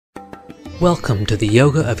Welcome to the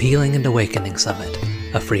Yoga of Healing and Awakening Summit,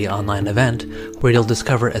 a free online event where you'll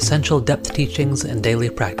discover essential depth teachings and daily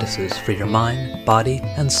practices for your mind, body,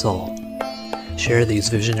 and soul. Share these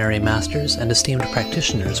visionary masters and esteemed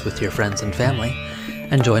practitioners with your friends and family,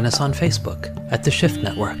 and join us on Facebook at the Shift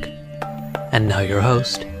Network. And now your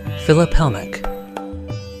host, Philip Hellmich.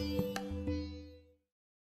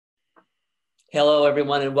 Hello,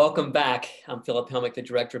 everyone, and welcome back. I'm Philip Hellmich, the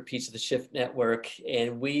Director of Peace of the Shift Network,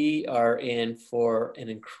 and we are in for an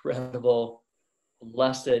incredible,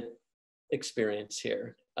 blessed experience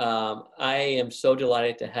here. I am so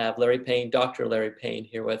delighted to have Larry Payne, Dr. Larry Payne,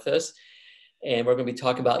 here with us, and we're going to be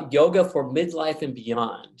talking about yoga for midlife and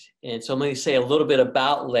beyond. And so I'm going to say a little bit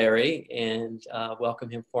about Larry and welcome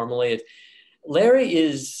him formally. Larry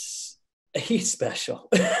he's special.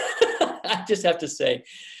 I just have to say.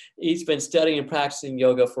 He's been studying and practicing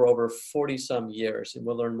yoga for over 40 some years, and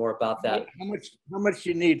we'll learn more about that. How much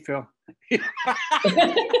you need, Phil?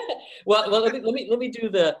 well, let me do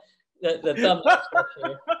the thumbnail sketch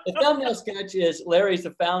here. The thumbnail sketch is Larry's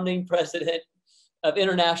the founding president of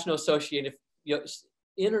International Association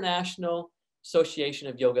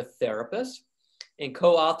of Yoga Therapists and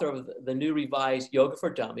co-author of the new revised Yoga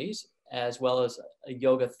for Dummies, as well as a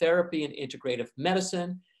yoga therapy and integrative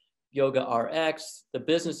medicine, Yoga RX, the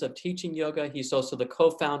business of teaching yoga. He's also the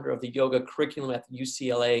co-founder of the yoga curriculum at the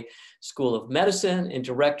UCLA School of Medicine and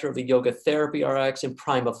director of the Yoga Therapy RX and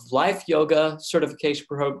Prime of Life Yoga certification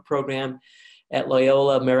program at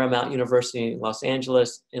Loyola Marymount University in Los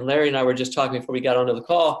Angeles. And Larry and I were just talking before we got onto the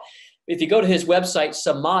call. If you go to his website,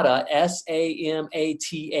 Samata,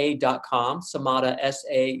 Samata.com, Samata,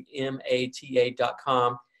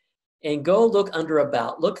 Samata.com, and go look under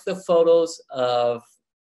About. Look at the photos of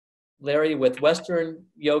Larry with Western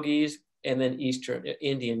yogis and then Eastern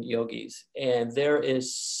Indian yogis. And there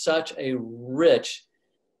is such a rich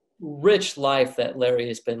life that Larry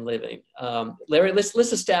has been living. Larry, let's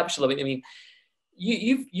establish a little bit. I mean,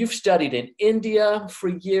 you've studied in India for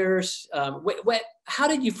years. How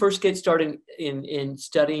did you first get started in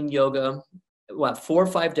studying yoga, 4 or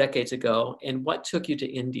 5 decades ago? And what took you to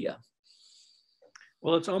India?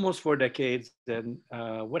 Well, it's almost 4 decades. And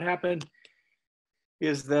what happened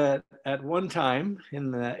is that at one time in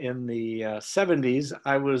the 70s,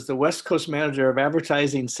 I was the West Coast manager of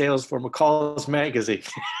advertising sales for McCall's magazine.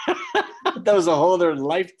 That was a whole other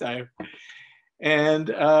lifetime. And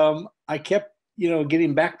I kept,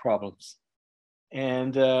 getting back problems.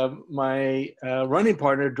 And my running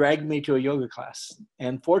partner dragged me to a yoga class.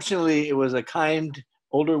 And fortunately, it was a kind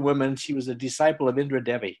older woman. She was a disciple of Indra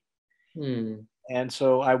Devi. And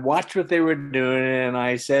so I watched what they were doing, and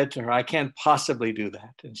I said to her, I can't possibly do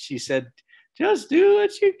that. And she said, just do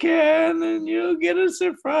what you can, and you'll get a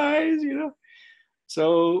surprise,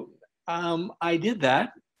 So I did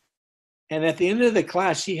that. And at the end of the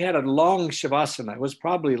class, she had a long Shavasana. It was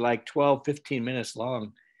probably like 12, 15 minutes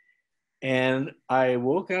long. And I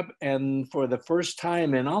woke up, and for the first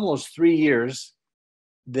time in almost 3 years,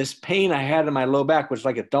 this pain I had in my low back was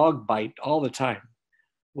like a dog bite all the time.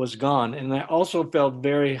 Was gone. And I also felt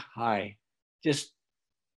very high, just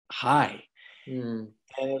high. And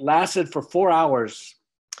it lasted for 4 hours.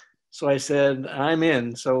 So I said, I'm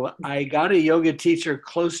in. So I got a yoga teacher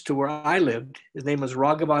close to where I lived. His name was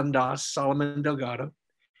Raghavan Das, Solomon Delgado.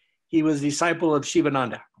 He was a disciple of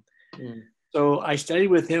Shivananda. So I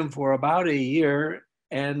studied with him for about a year,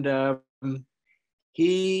 and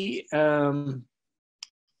he would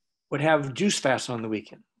have juice fasts on the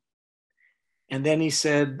weekend. And then he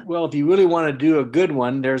said, well, if you really want to do a good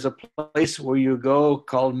one, there's a place where you go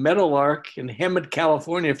called Meadowlark in Hellmich,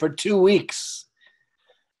 California for 2 weeks.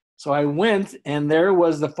 So I went, and there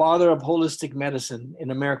was the father of holistic medicine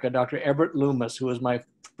in America, Dr. Everett Loomis, who was my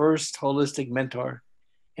first holistic mentor.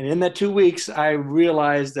 And in that 2 weeks, I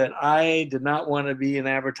realized that I did not want to be in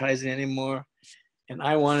advertising anymore. And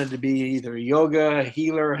I wanted to be either yoga,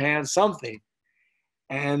 healer, hand, something.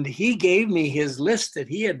 And he gave me his list that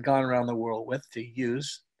he had gone around the world with to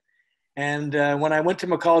use. And when I went to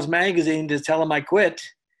McCall's magazine to tell him I quit,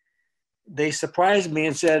 they surprised me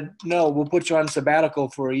and said, no, we'll put you on sabbatical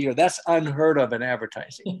for a year. That's unheard of in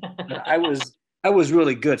advertising. I was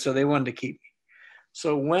really good, so they wanted to keep me.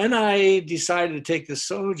 So when I decided to take the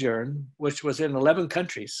sojourn, which was in 11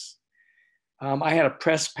 countries, I had a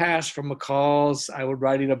press pass from McCall's. I was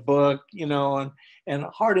writing a book, and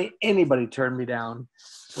hardly anybody turned me down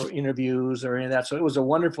for interviews or any of that. So it was a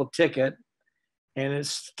wonderful ticket. And it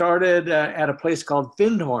started at a place called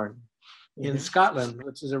Findhorn in Scotland,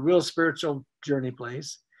 which is a real spiritual journey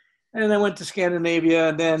place. And then I went to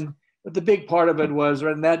Scandinavia. But the big part of it was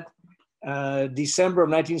in that December of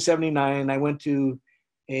 1979, I went to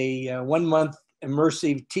a 1 month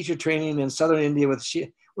immersive teacher training in southern India with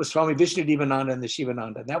Swami Vishnudevananda and the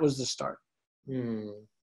Shivananda. That was the start. Mm,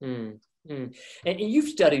 mm, mm. And you've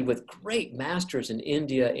studied with great masters in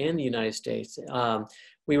India and the United States.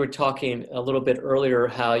 We were talking a little bit earlier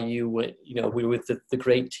how you went, we were with the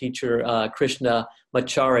great teacher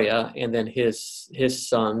Krishnamacharya, and then his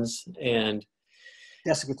sons, and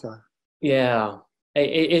Desikachar. yeah,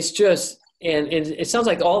 it's just, and it sounds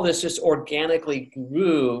like all this just organically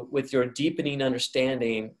grew with your deepening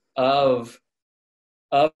understanding of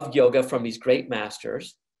yoga from these great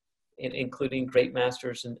masters, including great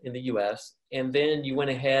masters in the U.S. And then you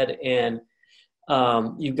went ahead and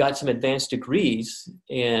you got some advanced degrees.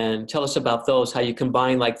 And tell us about those, how you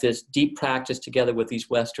combine like this deep practice together with these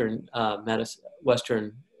Western medicine,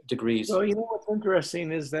 Western degrees. So, what's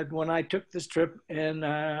interesting is that when I took this trip and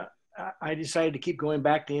I decided to keep going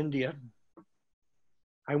back to India,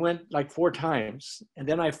 I went like 4 times, and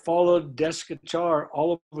then I followed Desikachar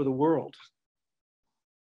all over the world.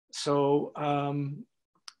 So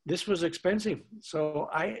this was expensive. So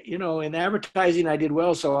in advertising, I did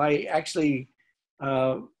well. So I actually,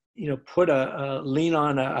 put a lien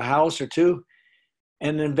on a house or 2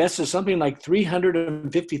 and invested something like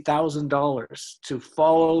 $350,000 to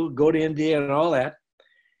go to India and all that.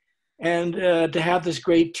 And to have this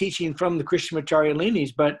great teaching from the Krishnamacharya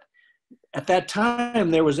lineage. But at that time,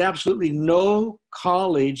 there was absolutely no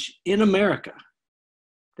college in America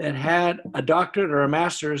that had a doctorate or a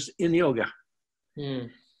master's in yoga. Mm.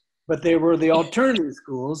 But they were the alternative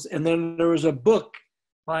schools. And then there was a book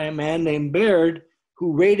by a man named Baird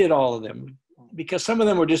who rated all of them, because some of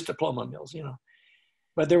them were just diploma mills,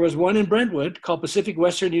 But there was one in Brentwood called Pacific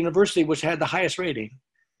Western University, which had the highest rating.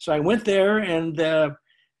 So I went there, and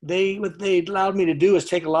what they allowed me to do is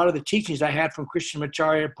take a lot of the teachings I had from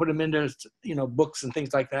Krishnamacharya, put them into books and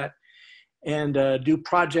things like that, and do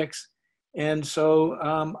projects. And so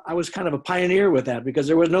I was kind of a pioneer with that, because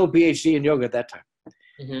there was no PhD in yoga at that time.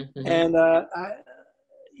 Mm-hmm, mm-hmm. And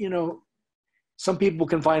some people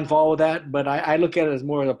can find fault with that, but I look at it as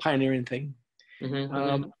more of a pioneering thing. Mm-hmm,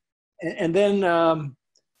 mm-hmm. And then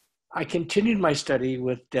I continued my study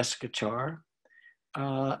with Desikachar,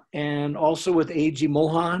 and also with A.G.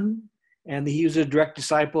 Mohan, and he was a direct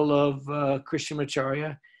disciple of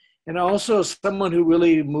Krishnamacharya. And also someone who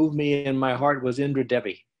really moved me in my heart was Indra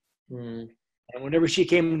Devi. Mm. And whenever she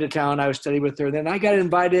came into town, I would study with her. Then I got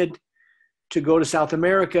invited to go to South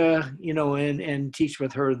America, and teach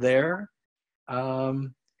with her there.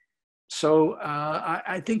 So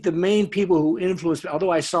I think the main people who influenced me,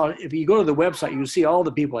 although if you go to the website, you see all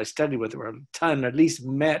the people I studied with, were a ton, at least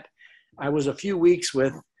met. I was a few weeks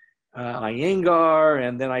with Iyengar,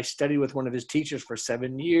 and then I studied with one of his teachers for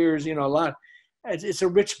 7 years, a lot. It's a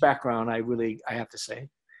rich background, I have to say.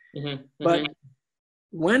 Mm-hmm, mm-hmm. But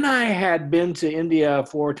when I had been to India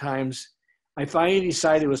 4 times, I finally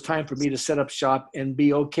decided it was time for me to set up shop and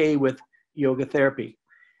be okay with yoga therapy.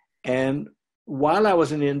 And while I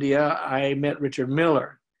was in India, I met Richard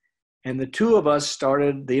Miller, and the 2 of us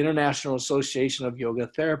started the International Association of Yoga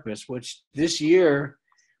Therapists, which this year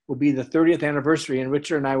will be the 30th anniversary, and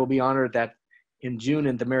Richard and I will be honored that in June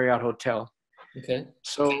in the Marriott Hotel. Okay.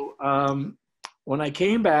 So when I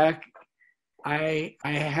came back, I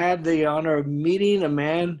had the honor of meeting a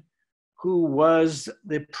man who was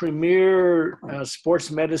the premier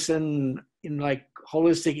sports medicine in like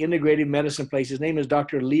holistic integrative medicine place. His name is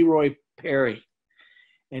Dr. Leroy Perry.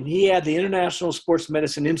 And he had the International Sports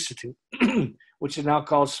Medicine Institute, which is now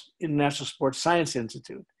called International Sports Science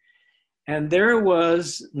Institute. And there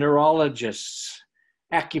was neurologists,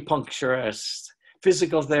 acupuncturists,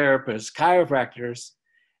 physical therapists, chiropractors.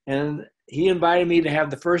 And he invited me to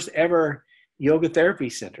have the first ever yoga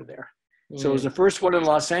therapy center there. So it was the first one in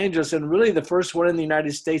Los Angeles, and really the first one in the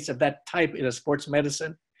United States of that type in a sports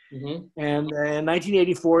medicine. Mm-hmm. And in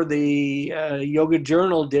 1984, the Yoga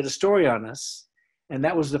Journal did a story on us. And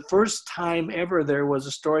that was the first time ever there was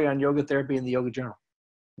a story on yoga therapy in the Yoga Journal.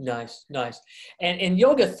 Nice, nice. And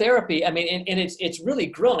yoga therapy, I mean, and it's really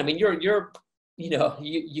grown. I mean, you've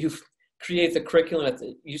created the curriculum at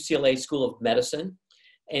the UCLA School of Medicine.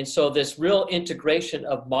 And so this real integration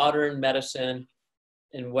of modern medicine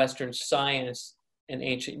and Western science and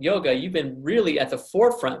ancient yoga, you've been really at the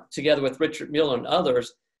forefront, together with Richard Miller and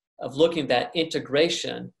others, of looking at that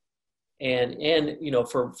integration and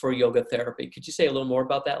for yoga therapy. Could you say a little more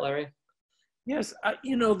about that, Larry? Yes,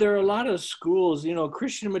 there are a lot of schools.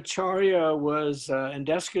 Krishnamacharya was and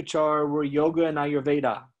Desikachar were yoga and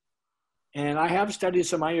Ayurveda, and I have studied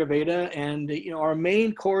some Ayurveda. And our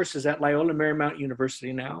main course is at Loyola Marymount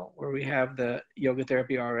University now, where we have the yoga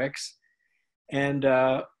therapy RX. And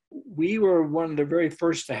we were one of the very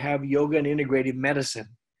first to have yoga and integrative medicine.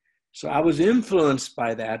 So I was influenced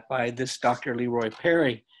by that, by this Dr. Leroy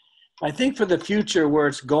Perry. I think for the future, where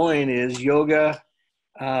it's going is yoga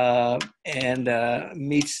and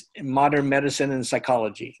meets modern medicine and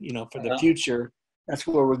psychology. You know, for the future, that's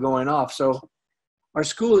where we're going off. So our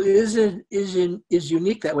school is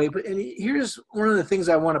unique that way. But here's one of the things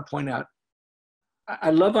I want to point out.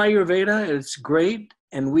 I love Ayurveda. It's great,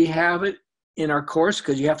 and we have it in our course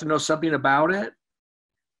because you have to know something about it.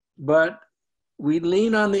 But we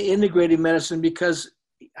lean on the integrative medicine because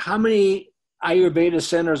how many Ayurveda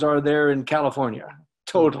centers are there in California?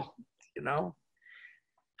 Total, you know?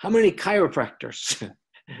 How many chiropractors?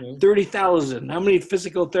 30,000. How many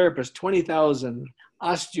physical therapists? 20,000.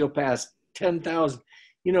 Osteopaths? 10,000.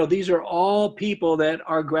 You know, these are all people that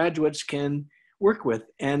our graduates can work with.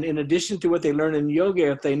 And in addition to what they learn in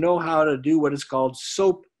yoga, if they know how to do what is called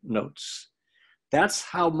SOAP notes, that's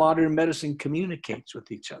how modern medicine communicates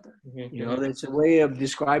with each other. You know, it's a way of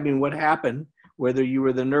describing what happened, whether you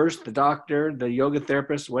were the nurse, the doctor, the yoga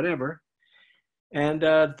therapist, whatever. And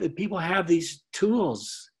the people have these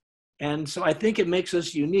tools. And so I think it makes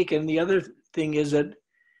us unique. And the other thing is that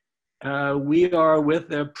we are with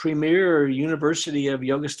the premier university of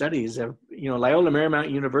yoga studies. You know, Loyola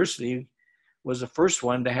Marymount University was the first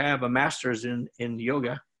one to have a master's in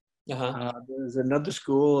yoga. There's another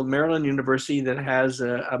school, Maryland University, that has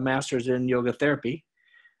a master's in yoga therapy.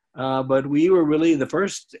 But we were really the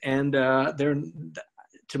first, and there,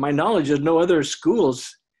 to my knowledge, there's no other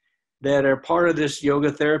schools that are part of this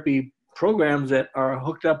yoga therapy programs that are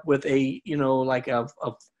hooked up with a, you know, like a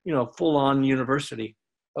full-on university.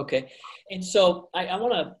 Okay, and so I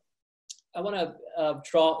want to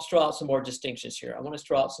draw out some more distinctions here. I want to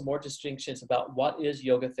draw out some more distinctions about what is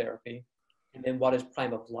yoga therapy, and then what is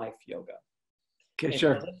prime of life yoga. Okay, and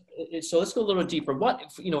sure. So let's go a little deeper. What,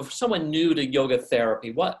 you know, for someone new to yoga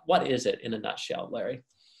therapy, what is it in a nutshell, Larry?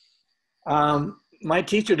 My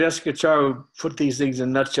teacher, Desikachar, put these things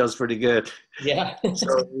in nutshells pretty good. Yeah.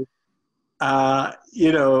 So,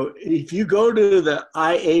 you know, if you go to the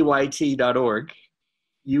iayt.org,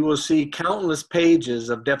 you will see countless pages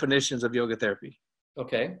of definitions of yoga therapy.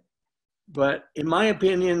 Okay. But in my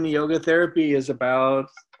opinion, yoga therapy is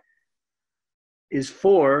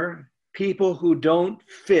for people who don't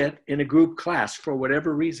fit in a group class for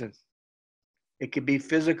whatever reason. It could be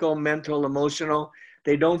physical, mental, emotional.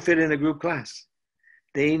 They don't fit in a group class.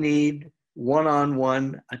 They need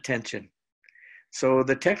one-on-one attention. So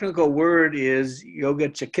the technical word is yoga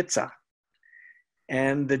chikitsa.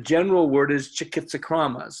 And the general word is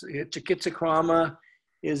chikitsakrama. Chikitsakrama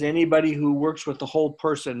is anybody who works with the whole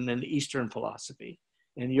person in Eastern philosophy.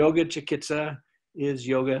 And yoga chikitsa is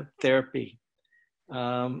yoga therapy.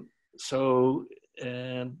 So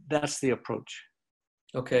that's the approach.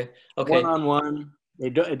 Okay. One-on-one.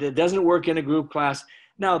 It doesn't work in a group class.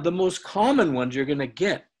 Now, the most common ones you're going to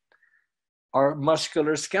get are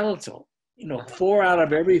musculoskeletal. You know, 4 out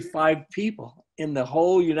of every 5 people in the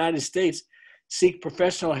whole United States seek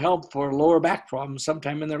professional help for lower back problems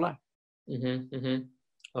sometime in their life.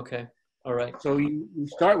 Okay. All right. So you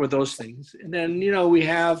start with those things. And then, you know, we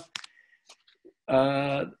have,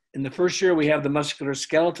 in the first year, we have the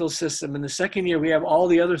musculoskeletal system. In the second year, we have all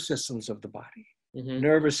the other systems of the body.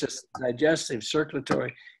 Nervous system, digestive,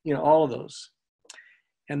 circulatory, you know, all of those.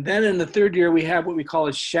 And then in the third year, we have what we call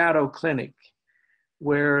a shadow clinic,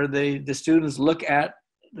 where the students look at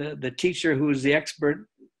the teacher who is the expert,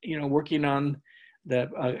 you know, working on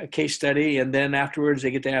a case study, and then afterwards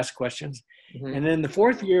they get to ask questions. And then the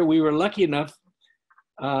fourth year, we were lucky enough,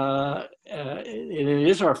 and it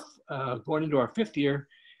is our going into our 5th year,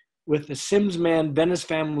 with the Simsman Venice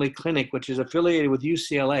Family Clinic, which is affiliated with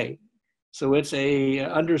UCLA. So it's a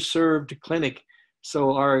underserved clinic.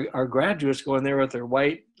 So our graduates go in there with their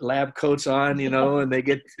white lab coats on, you know, and they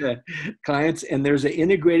get clients. And there's an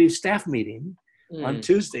integrative staff meeting on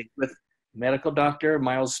Tuesday with medical doctor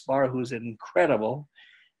Miles Spar, who's incredible,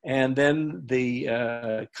 and then the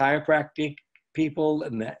chiropractic people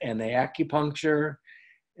and the acupuncture.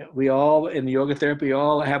 We all, in the yoga therapy,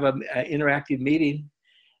 all have an interactive meeting,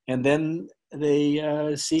 and then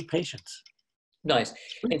they see patients. Nice.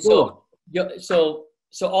 And cool.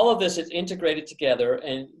 So all of this is integrated together,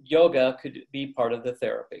 and yoga could be part of the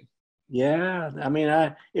therapy. Yeah, I mean,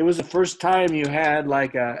 it was the first time you had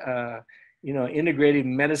like a you know, integrative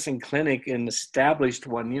medicine clinic, and established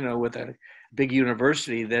one, you know, with a big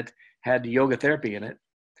university that had yoga therapy in it.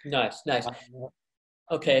 Nice.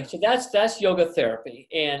 Okay, so that's yoga therapy.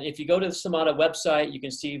 And if you go to the Samata website, you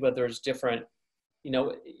can see where there's different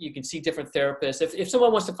you can see different therapists. If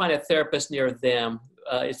someone wants to find a therapist near them,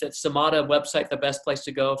 is that Samata website the best place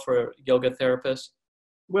to go for yoga therapists?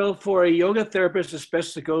 Well, for a yoga therapist, it's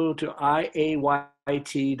best to go to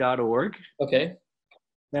iayt.org. Okay.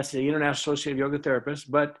 That's the International Association of Yoga Therapists.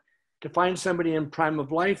 But to find somebody in Prime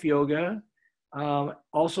of Life Yoga,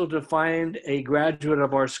 also to find a graduate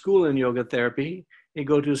of our school in yoga therapy, you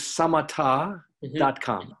go to samata.com,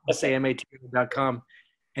 samata.com,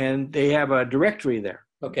 and they have a directory there.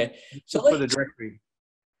 Okay. So for the directory.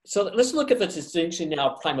 So let's look at the distinction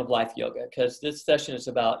now, Prime of Life Yoga, because this session is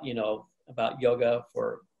about, about yoga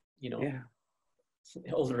for,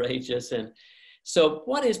 older ages. And so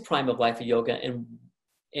what is Prime of Life Yoga,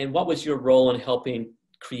 and what was your role in helping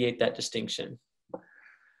create that distinction?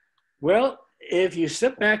 Well, if you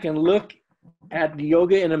sit back and look at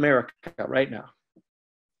yoga in America right now,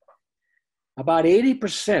 about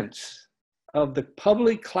 80% of the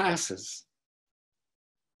public classes,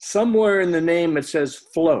 somewhere in the name it says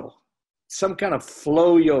flow, some kind of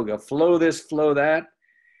flow yoga, flow this, flow that.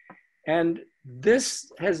 And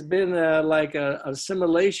this has been like a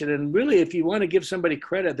assimilation. And really, if you want to give somebody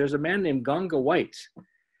credit, there's a man named Ganga White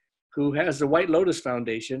who has the White Lotus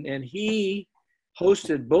Foundation, and he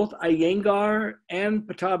hosted both Iyengar and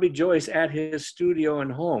Pattabhi Jois at his studio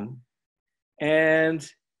and home. And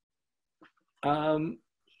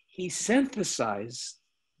he synthesized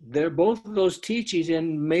both of those teachings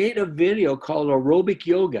and made a video called Aerobic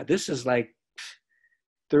Yoga. This is like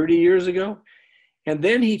 30 years ago. And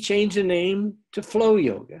then he changed the name to Flow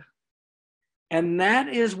Yoga. And that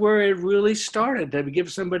is where it really started, to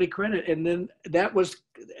give somebody credit. And then that was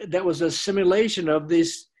a simulation of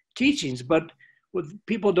these teachings. But what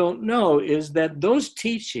people don't know is that those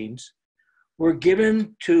teachings were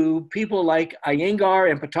given to people like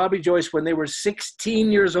Iyengar and Pattabhi Jois when they were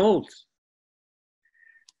 16 years old.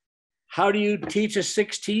 How do you teach a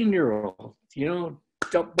 16-year-old?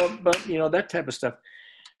 That type of stuff.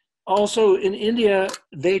 Also, in India,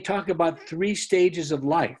 they talk about 3 stages of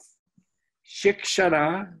life.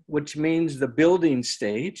 Shikshana, which means the building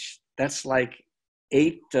stage. That's like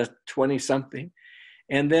 8 to 20 something.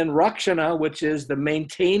 And then Rakshana, which is the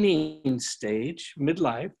maintaining stage,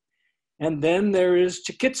 midlife. And then there is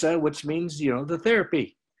Chikitsa, which means, the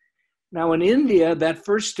therapy. Now in India, that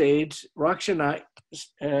first stage, Rakshana,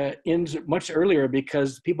 ends much earlier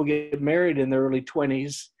because people get married in their early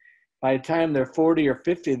 20s. By the time they're 40 or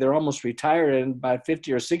 50, they're almost retired. And by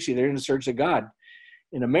 50 or 60, they're in search of God.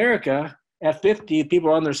 In America, at 50, people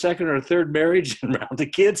are on their second or third marriage and around the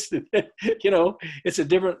kids. It's a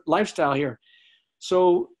different lifestyle here.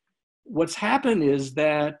 So what's happened is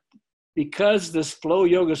that because this flow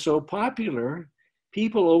yoga is so popular,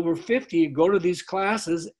 people over 50 go to these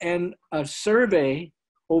classes, and a survey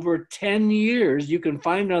over 10 years, you can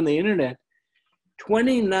find on the internet,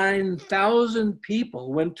 29,000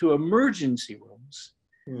 people went to emergency rooms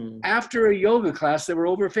after a yoga class that were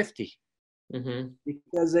over 50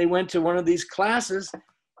 because they went to one of these classes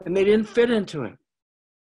and they didn't fit into it.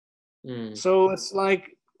 So it's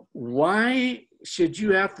like, why should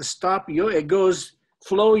you have to stop yoga? It goes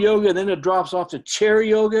flow yoga, then it drops off to chair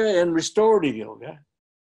yoga and restorative yoga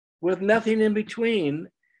with nothing in between.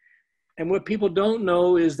 And what people don't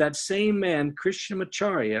know is that same man,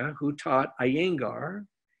 Krishnamacharya, who taught Iyengar,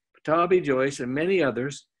 Pattabhi Jois, and many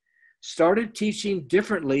others, started teaching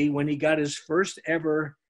differently when he got his first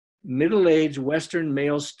ever middle-aged Western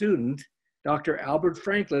male student, Dr. Albert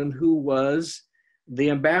Franklin, who was the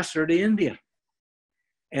ambassador to India.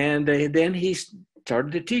 And then he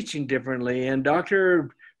started teaching differently. And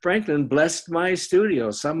Dr. Franklin blessed my studio,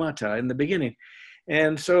 Samata, in the beginning.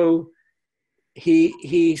 And so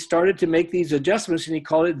he started to make these adjustments, and he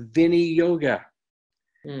called it Vini Yoga.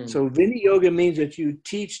 So Vini Yoga means that you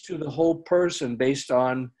teach to the whole person based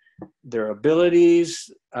on their abilities,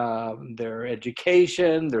 their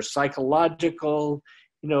education, their psychological,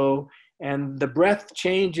 and the breath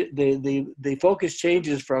change, the focus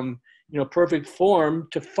changes from, perfect form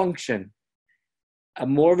to function.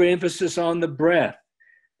 More of an emphasis on the breath.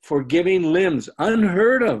 Forgiving limbs,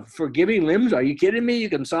 unheard of. Forgiving limbs, are you kidding me? You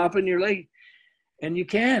can soften your leg. And you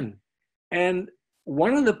can. And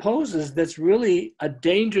one of the poses that's really a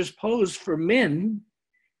dangerous pose for men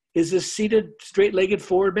is a seated straight-legged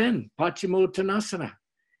forward bend, Paschimottanasana.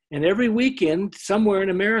 And every weekend, somewhere in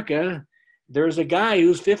America, there's a guy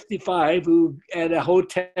who's 55 who at a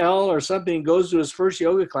hotel or something goes to his first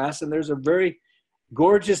yoga class, and there's a very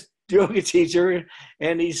gorgeous yoga teacher,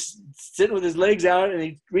 and he's sitting with his legs out, and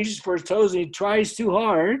he reaches for his toes, and he tries too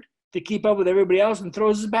hard to keep up with everybody else and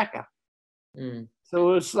throws his back out.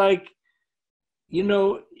 So it's like,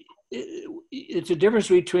 it's a difference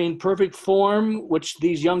between perfect form, which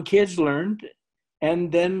these young kids learned, and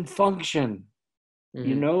then function. Mm-hmm.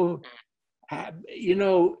 You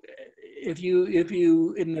know, if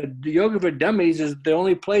you in the Yoga for Dummies is the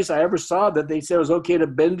only place I ever saw that they said it was okay to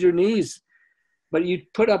bend your knees. But you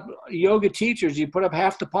put up yoga teachers, you put up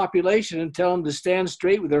half the population and tell them to stand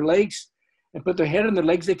straight with their legs and put their head on their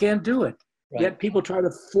legs, they can't do it. Right. Yet people try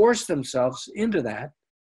to force themselves into that.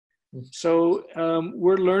 So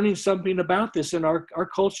we're learning something about this, and our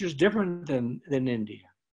culture is different than India.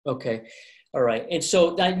 Okay, all right. And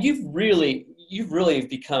so now you've really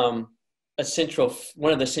become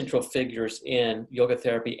one of the central figures in yoga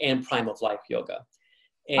therapy and prime of life yoga.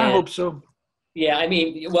 And I hope so. Yeah, I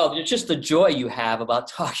mean, well, it's just the joy you have about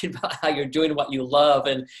talking about how you're doing what you love,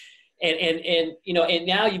 and you know, and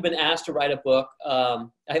now you've been asked to write a book.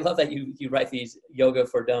 I love that you write these Yoga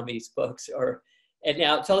for Dummies books. And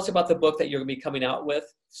now tell us about the book that you're going to be coming out with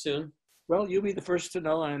soon. Well, you'll be the first to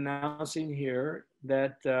know. I'm announcing here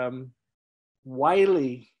that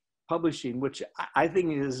Wiley Publishing, which I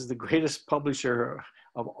think is the greatest publisher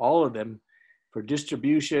of all of them for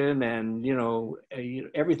distribution and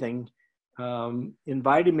everything.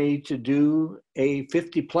 Invited me to do a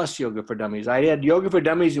 50+ Yoga for Dummies. I had Yoga for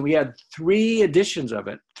Dummies, and we had 3 editions of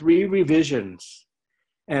it, 3 revisions.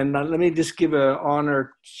 And let me just give an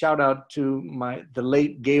honor shout out to the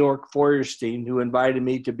late Georg Feuerstein, who invited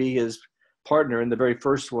me to be his partner in the very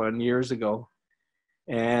first one years ago,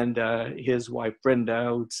 and his wife Brenda,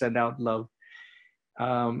 who sent out love.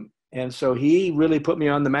 And so he really put me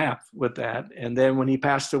on the map with that. And then when he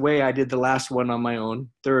passed away, I did the last one on my own,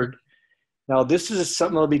 3rd. Now, this is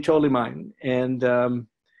something that'll be totally mine. And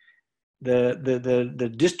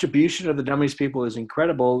the distribution of the Dummies people is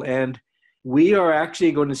incredible. And we are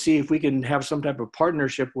actually going to see if we can have some type of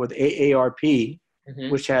partnership with AARP,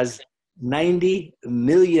 which has 90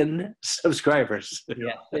 million subscribers.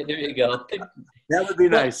 Yeah, there you go. That would be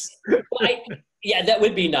nice. Yeah, that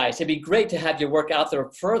would be nice. It'd be great to have your work out there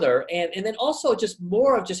further. And then also just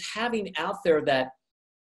more of just having out there that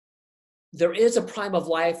there is a prime of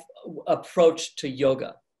life approach to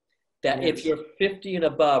yoga, that if you're 50 and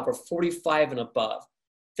above or 45 and above,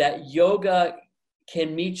 that yoga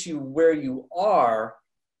can meet you where you are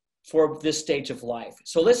for this stage of life.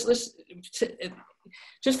 So let's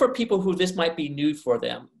just for people who this might be new for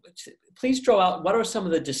them, please draw out what are some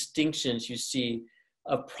of the distinctions you see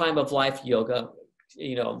of prime of life yoga.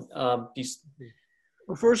 Well,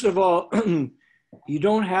 first of all, you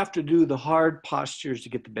don't have to do the hard postures to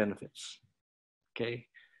get the benefits. Okay.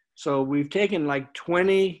 So we've taken like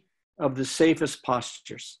 20 of the safest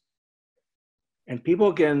postures, and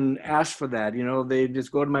people can ask for that. They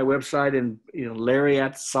just go to my website and,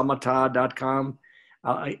 Larry@samata.com.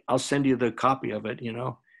 I'll send you the copy of it,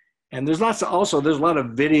 and there's a lot of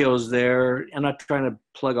videos there. I'm not trying to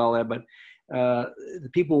plug all that, but the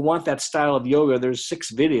people want that style of yoga. There's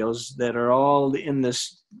 6 videos that are all in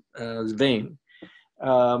this vein.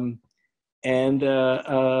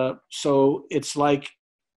 So it's like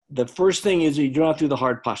the first thing is you don't have to do the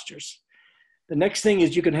hard postures. The next thing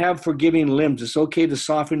is you can have forgiving limbs. It's okay to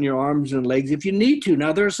soften your arms and legs if you need to.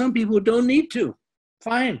 Now, there are some people who don't need to.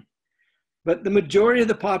 Fine. But the majority of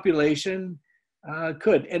the population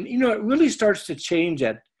could. And, it really starts to change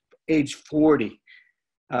at age 40.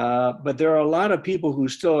 But there are a lot of people who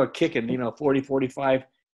still are kicking, 40, 45.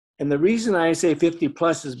 And the reason I say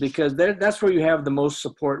 50+ is because that's where you have the most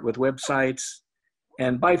support with websites.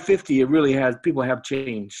 And by 50, people have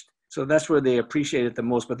changed. So that's where they appreciate it the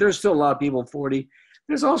most. But there's still a lot of people 40.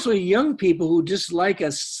 There's also young people who just like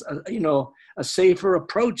a safer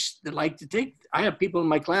approach that like to take. I have people in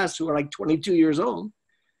my class who are like 22 years old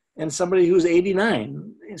and somebody who's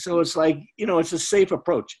 89. So it's like, it's a safe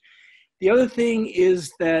approach. The other thing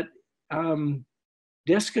is that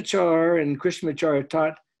Desikachar and Krishnamacharya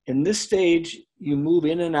taught in this stage, you move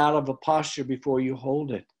in and out of a posture before you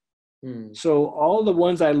hold it. So all the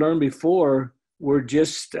ones I learned before were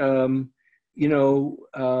just, you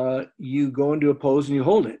go into a pose and you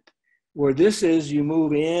hold it. Where this is, you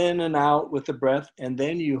move in and out with the breath and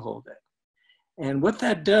then you hold it. And what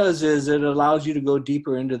that does is it allows you to go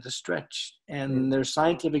deeper into the stretch. And there's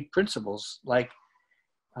scientific principles like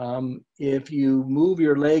if you move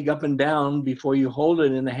your leg up and down before you hold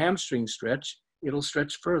it in the hamstring stretch, it'll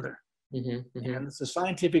stretch further. And it's a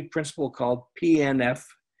scientific principle called PNF,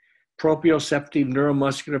 proprioceptive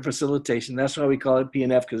neuromuscular facilitation. That's why we call it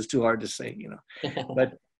PNF, because it's too hard to say,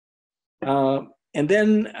 But and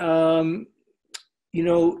then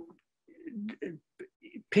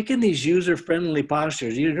picking these user-friendly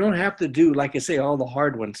postures. You don't have to do, like I say, all the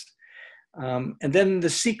hard ones. And then the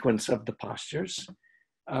sequence of the postures.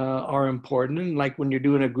 are important. And like when you're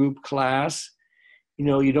doing a group class,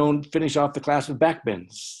 you don't finish off the class with back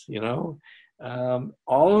bends,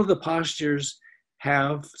 all of the postures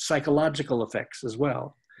have psychological effects as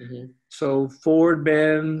well. Mm-hmm. So forward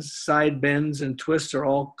bends, side bends, and twists are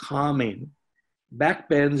all calming. Back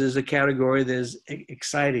bends is a category that is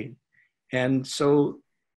exciting. And so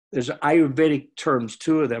there's Ayurvedic terms,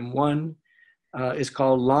 two of them. One is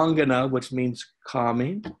called Langana, which means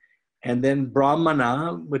calming, and then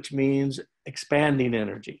Brahmana, which means expanding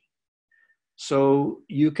energy. So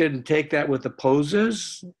you can take that with the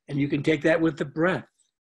poses, and you can take that with the breath.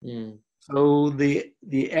 Mm. So the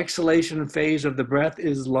exhalation phase of the breath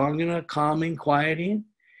is Langana, calming, quieting.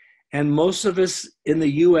 And most of us in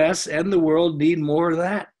the US and the world need more of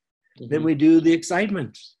that than we do the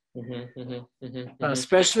excitement,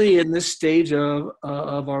 especially in this stage of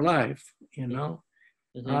our life,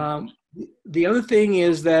 The other thing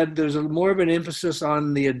is that there's more of an emphasis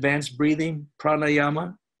on the advanced breathing,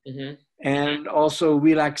 pranayama, and also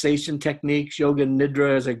relaxation techniques. Yoga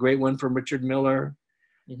Nidra is a great one from Richard Miller.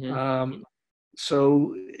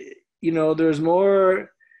 So, there's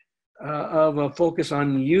more of a focus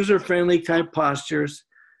on user-friendly type postures,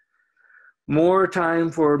 more time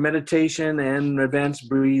for meditation and advanced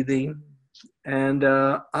breathing. And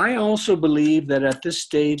I also believe that at this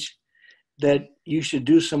stage that you should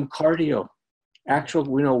do some cardio, actual,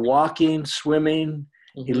 walking, swimming,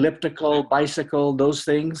 elliptical, bicycle, those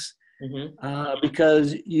things,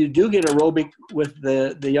 because you do get aerobic with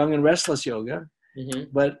the young and restless yoga,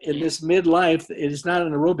 but in this midlife, it is not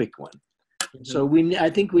an aerobic one. So I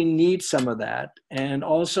think we need some of that. And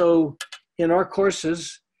also in our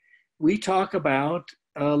courses, we talk about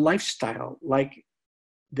lifestyle, like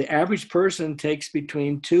the average person takes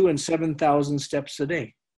between 2,000 and 7,000 steps a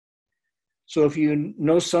day. So if you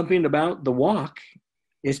know something about the walk,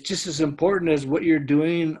 it's just as important as what you're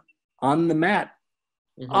doing on the mat,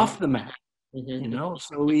 off the mat,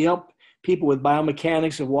 So we help people with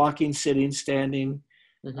biomechanics of walking, sitting, standing,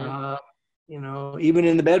 even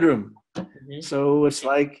in the bedroom. So it's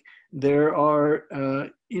like there are,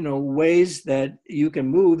 ways that you can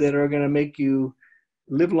move that are going to make you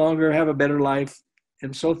live longer, have a better life,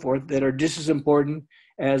 and so forth, that are just as important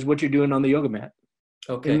as what you're doing on the yoga mat,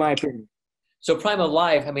 in my opinion. So Prime of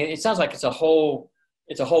Life, I mean, it sounds like it's a whole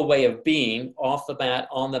way of being, off the mat,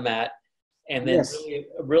 on the mat, and then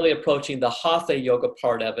really approaching the Hatha Yoga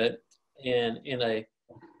part of it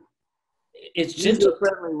it's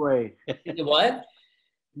user-friendly way. What?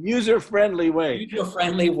 User-friendly way.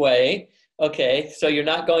 User-friendly way. Okay, so you're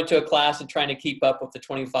not going to a class and trying to keep up with the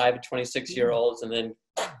 25 and 26-year-olds and then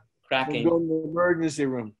cracking. Going to the emergency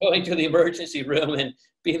room. Going to the emergency room and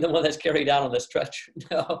being the one that's carried out on the stretcher.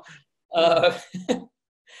 No.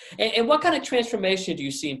 And what kind of transformation do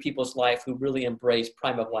you see in people's life who really embrace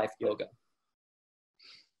Prime of Life yoga?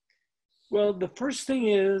 Well, the first thing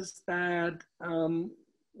is that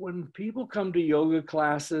when people come to yoga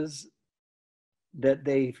classes that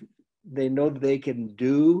they know that they can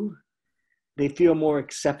do, they feel more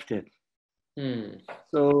accepted.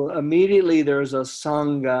 So immediately there's a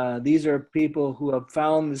sangha. These are people who have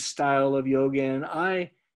found the style of yoga, and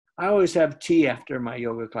I always have tea after my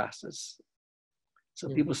yoga classes. So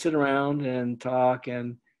people sit around and talk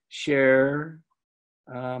and share.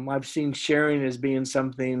 I've seen sharing as being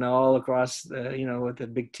something all across, with the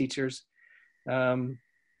big teachers.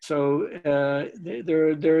 So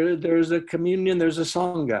there's a communion, there's a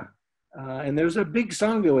sangha, and there's a big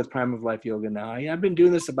sangha with Prime of Life Yoga now. I've been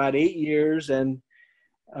doing this about 8 years, and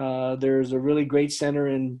there's a really great center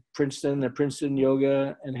in Princeton, the Princeton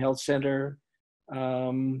Yoga and Health Center.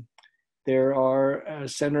 There are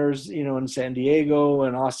centers, in San Diego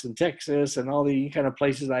and Austin, Texas, and all the kind of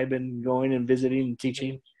places I've been going and visiting and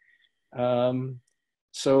teaching.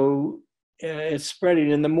 So it's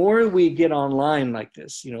spreading. And the more we get online like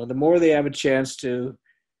this, the more they have a chance to,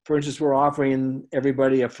 for instance, we're offering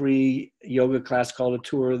everybody a free yoga class called A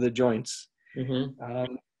Tour of the Joints.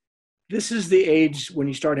 This is the age when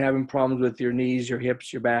you start having problems with your knees, your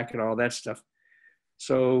hips, your back, and all that stuff.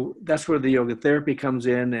 So that's where the yoga therapy comes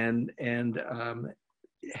in and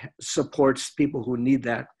supports people who need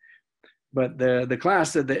that. But the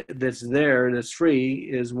class that's there, that's free,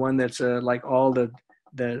 is one that's like all the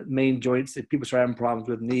main joints that people start having problems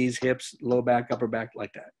with: knees, hips, low back, upper back,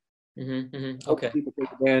 like that. Okay. People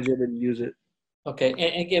take advantage of it and use it. Okay.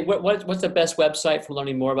 And again, what's the best website for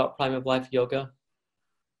learning more about Prime of Life Yoga?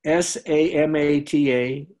 samata.com,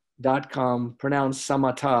 pronounced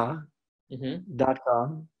Samata.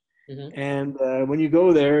 .com. And when you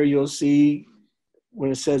go there, you'll see, when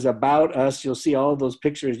it says about us, you'll see all those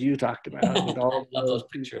pictures you talked about. With all I love those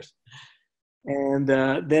pictures. And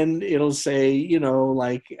then it'll say, you know,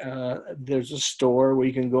 like there's a store where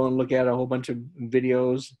you can go and look at a whole bunch of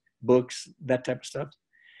videos, books, that type of stuff.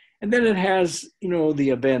 And then it has, you know,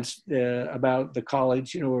 the events about the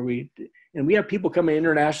college, you know, where we have people coming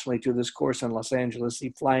internationally to this course in Los Angeles,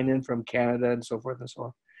 flying in from Canada and so forth and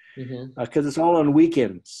so on, because it's all on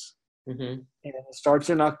weekends. And it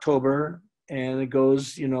starts in October and it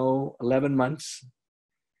goes, you know, 11 months.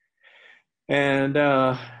 And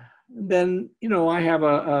then, you know, I have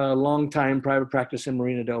a long time private practice in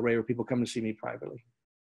Marina Del Rey where people come to see me privately.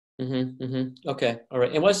 Okay. All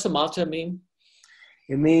right. And what does Samata mean?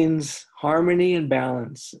 It means harmony and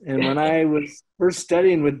balance. And when I was first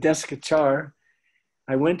studying with Desikachar,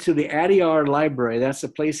 I went to the Adyar Library. That's a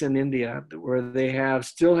place in India where they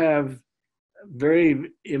still have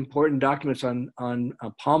very important documents on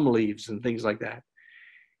palm leaves and things like that.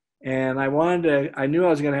 And I knew I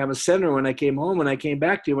was going to have a center when I came home, and I came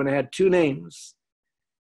back to you when I had two names.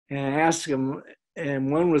 And I asked him,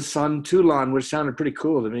 and one was Santulan, which sounded pretty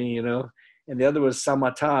cool to me, you know, and the other was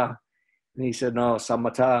Samata. And he said, no,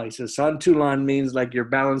 Samata. He says, Santulan means like you're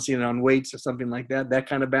balancing on weights or something like that, that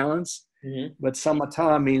kind of balance. But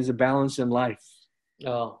Samata means a balance in life.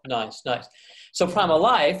 Oh, nice, nice. So Primal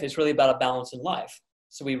Life is really about a balance in life.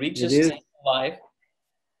 So we reach this state of life.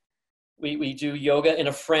 We do yoga in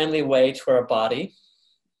a friendly way to our body,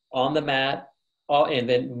 on the mat, and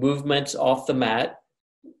then movements off the mat,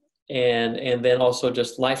 and then also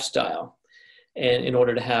just lifestyle, and in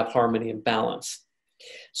order to have harmony and balance.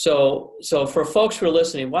 So for folks who are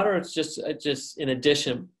listening, what are just in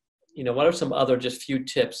addition, you know, what are some other just few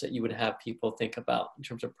tips that you would have people think about in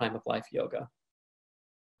terms of Primal Life yoga?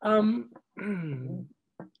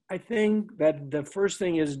 I think that the first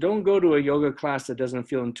thing is don't go to a yoga class that doesn't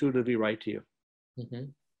feel intuitively right to you.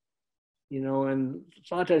 You know, and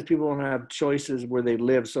a lot of times people don't have choices where they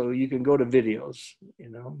live, so you can go to videos, you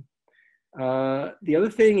know. The other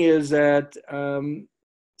thing is that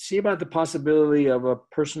see about the possibility of a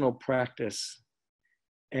personal practice.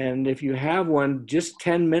 And if you have one, just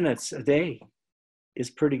 10 minutes a day is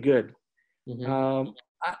pretty good.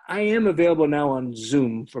 I am available now on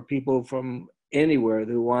Zoom for people from anywhere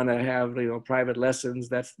who want to have, you know, private lessons.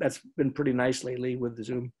 That's been pretty nice lately with the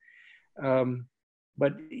Zoom.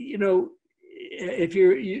 But you know, if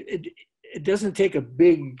it doesn't take a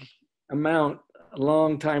big amount, a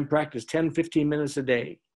long time practice, 10, 15 minutes a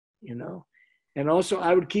day, you know. And also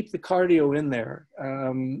I would keep the cardio in there.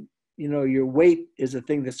 You know, your weight is a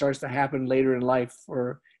thing that starts to happen later in life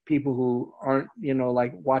for people who aren't, you know,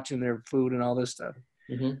 like watching their food and all this stuff.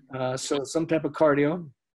 So some type of cardio.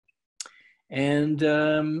 And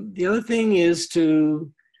the other thing is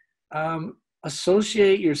to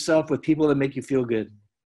associate yourself with people that make you feel good.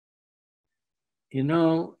 You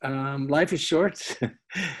know, life is short.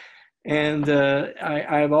 And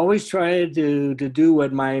I've always tried to do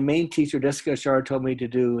what my main teacher, Desikachar, told me to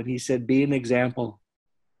do. And he said, be an example.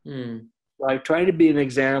 So I try to be an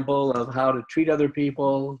example of how to treat other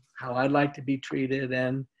people, how I'd like to be treated,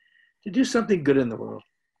 and to do something good in the world.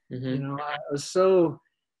 You know, I was so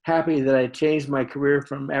happy that I changed my career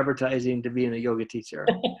from advertising to being a yoga teacher.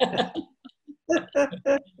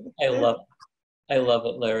 I love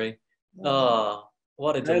it, Larry. Oh,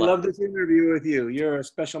 what a delight. I love this interview with you. You're a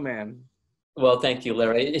special man. Well, thank you,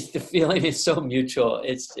 Larry. The feeling is so mutual.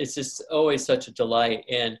 It's just always such a delight.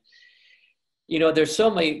 And, you know, there's so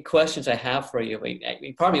many questions I have for you. I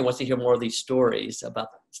mean, part of me wants to hear more of these stories about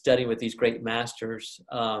studying with these great masters.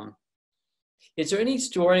 Is there any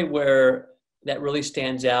story that really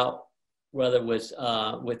stands out, whether it was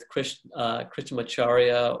with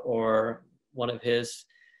Krishnamacharya or one of his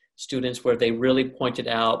students, where they really pointed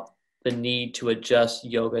out the need to adjust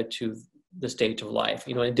yoga to the stage of life?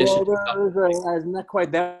 You know, in addition to not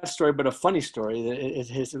quite that story, but a funny story.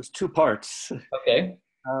 It was two parts. Okay.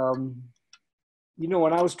 You know,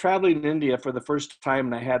 when I was traveling in India for the first time,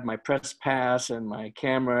 and I had my press pass and my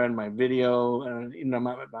camera and my video and, you know,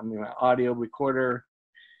 my audio recorder,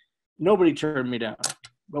 nobody turned me down.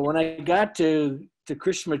 But when I got to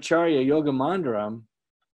Krishnamacharya Yoga Mandiram,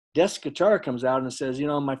 Desikachar comes out and says, you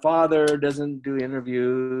know, my father doesn't do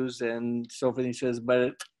interviews and so forth. He says,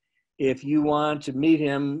 but if you want to meet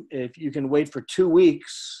him, if you can wait for 2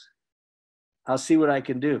 weeks, I'll see what I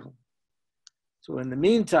can do. So in the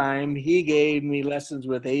meantime, he gave me lessons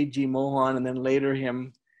with A.G. Mohan and then later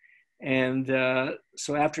him. And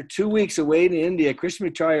so after 2 weeks away in India,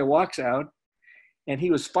 Krishnamacharya walks out, and he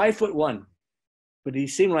was 5'1", but he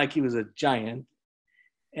seemed like he was a giant.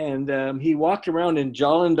 And he walked around in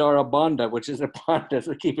Jalandhara Bandha, which is a bandha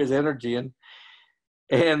to keep his energy in.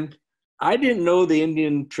 And I didn't know the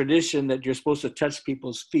Indian tradition that you're supposed to touch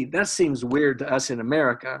people's feet. That seems weird to us in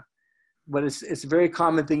America, but it's a very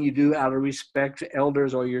common thing you do out of respect to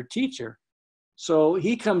elders or your teacher. So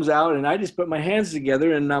he comes out and I just put my hands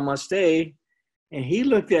together and namaste. And he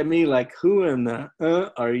looked at me like, who in the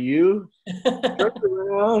are you? Turned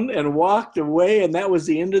around and walked away, and that was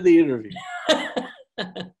the end of the interview.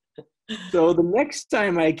 So the next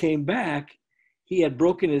time I came back, he had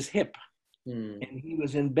broken his hip and he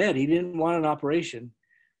was in bed. He didn't want an operation.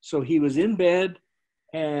 So he was in bed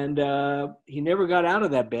and he never got out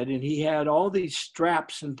of that bed. And he had all these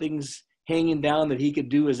straps and things hanging down that he could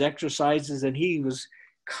do his exercises. And he was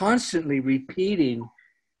constantly repeating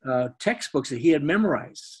textbooks that he had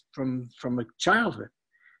memorized from a childhood.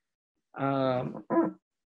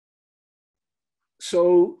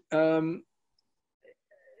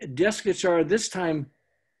 Desikachar, this time,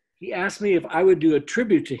 he asked me if I would do a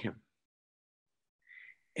tribute to him.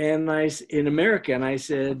 And in America, and I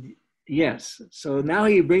said, yes. So now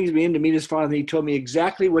he brings me in to meet his father, and he told me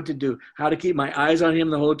exactly what to do, how to keep my eyes on him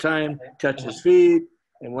the whole time, touch his feet.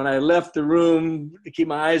 And when I left the room, to keep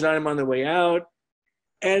my eyes on him on the way out.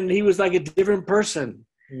 And he was like a different person.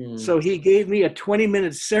 So he gave me a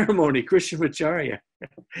 20-minute ceremony, Krishnamacharya,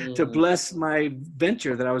 to bless my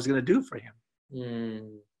venture that I was going to do for him.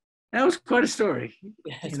 That was quite a story,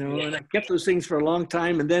 you know, and I kept those things for a long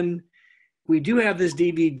time. And then we do have this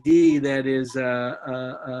DVD that is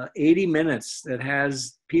 80 minutes that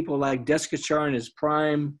has people like Desikachar in his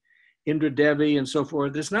prime, Indra Devi and so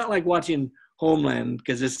forth. It's not like watching Homeland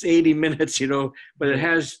because it's 80 minutes, you know, but it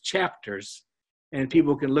has chapters. And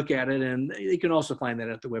people can look at it, and you can also find that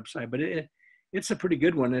at the website. But it's a pretty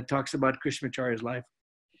good one. It talks about Krishnamacharya's life.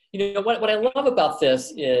 You know, what I love about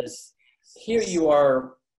this is here you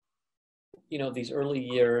are, you know, these early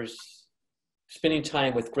years, spending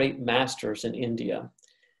time with great masters in India.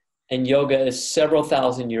 And yoga is several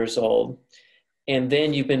thousand years old. And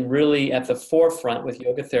then you've been really at the forefront with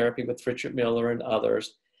yoga therapy with Richard Miller and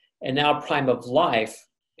others. And now prime of life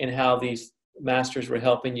and how these masters were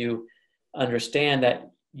helping you understand that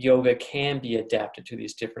yoga can be adapted to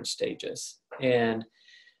these different stages. And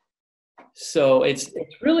so it's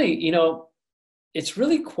really, you know, it's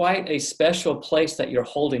really quite a special place that you're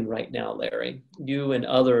holding right now, Larry, you and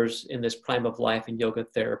others in this prime of life in yoga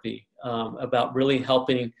therapy, about really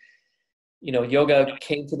helping, you know, yoga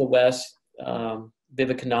came to the West,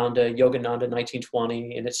 Vivekananda, Yogananda,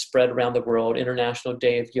 1920, and it's spread around the world, International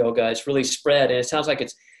Day of Yoga. It's really spread, and it sounds like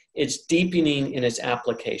it's deepening in its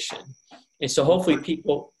application. And so hopefully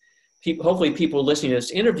people listening to this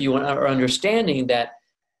interview are understanding that,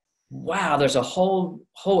 wow, there's a whole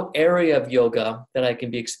area of yoga that I can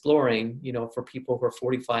be exploring, you know, for people who are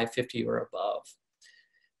 45, 50 or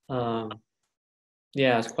above.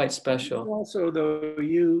 Yeah, it's quite special. Also, though,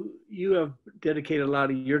 you have dedicated a lot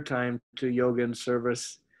of your time to yoga and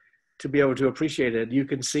service to be able to appreciate it. You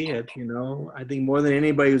can see it, you know. I think more than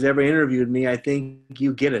anybody who's ever interviewed me, I think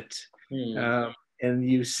you get it. And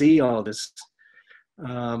you see all this.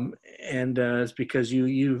 And it's because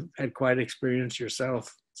you've had quite experience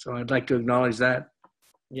yourself. So I'd like to acknowledge that.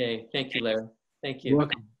 Yay. Thank you, Larry. Thank you. You're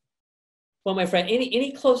welcome. Well, my friend,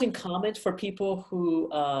 any closing comments for people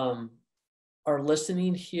who are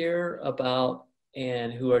listening here about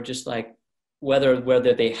and who are just like, whether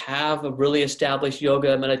they have a really established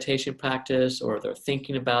yoga meditation practice or they're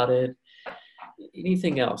thinking about it,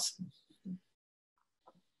 anything else?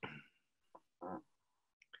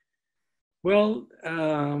 Well,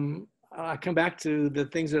 I come back to the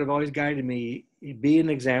things that have always guided me. Be an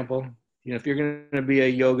example. You know, if you're going to be a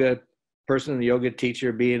yoga person, a yoga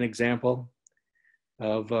teacher, be an example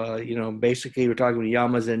of, you know, basically we're talking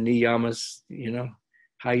about yamas and niyamas, you know,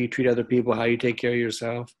 how you treat other people, how you take care of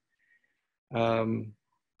yourself. You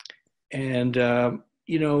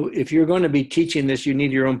know, if you're going to be teaching this, you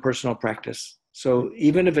need your own personal practice. So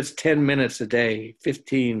even if it's 10 minutes a day,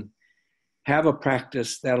 15, have a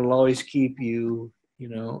practice that'll always keep you, you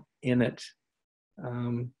know, in it.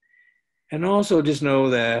 And also just know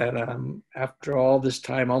that after all this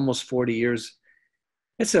time, almost 40 years,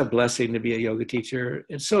 it's a blessing to be a yoga teacher.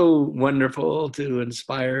 It's so wonderful to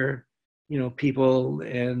inspire, you know, people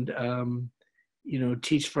and, you know,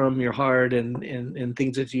 teach from your heart and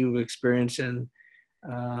things that you've experienced and,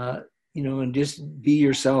 you know, and just be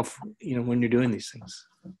yourself, you know, when you're doing these things.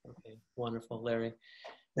 Okay. Wonderful, Larry.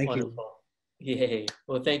 Thank Wonderful. you. Yay.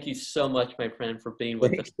 Well, thank you so much, my friend, for being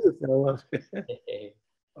with us. Yay.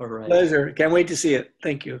 All right. Pleasure. Can't wait to see it.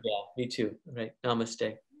 Thank you. Yeah, me too. All right.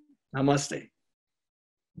 Namaste. Namaste.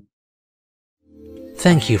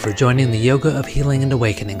 Thank you for joining the Yoga of Healing and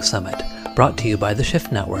Awakening Summit, brought to you by the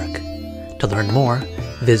Shift Network. To learn more,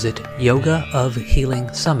 visit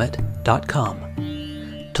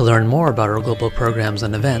yogaofhealingsummit.com. To learn more about our global programs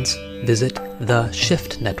and events, visit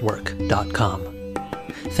theshiftnetwork.com.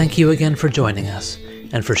 Thank you again for joining us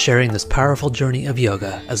and for sharing this powerful journey of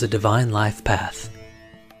yoga as a divine life path.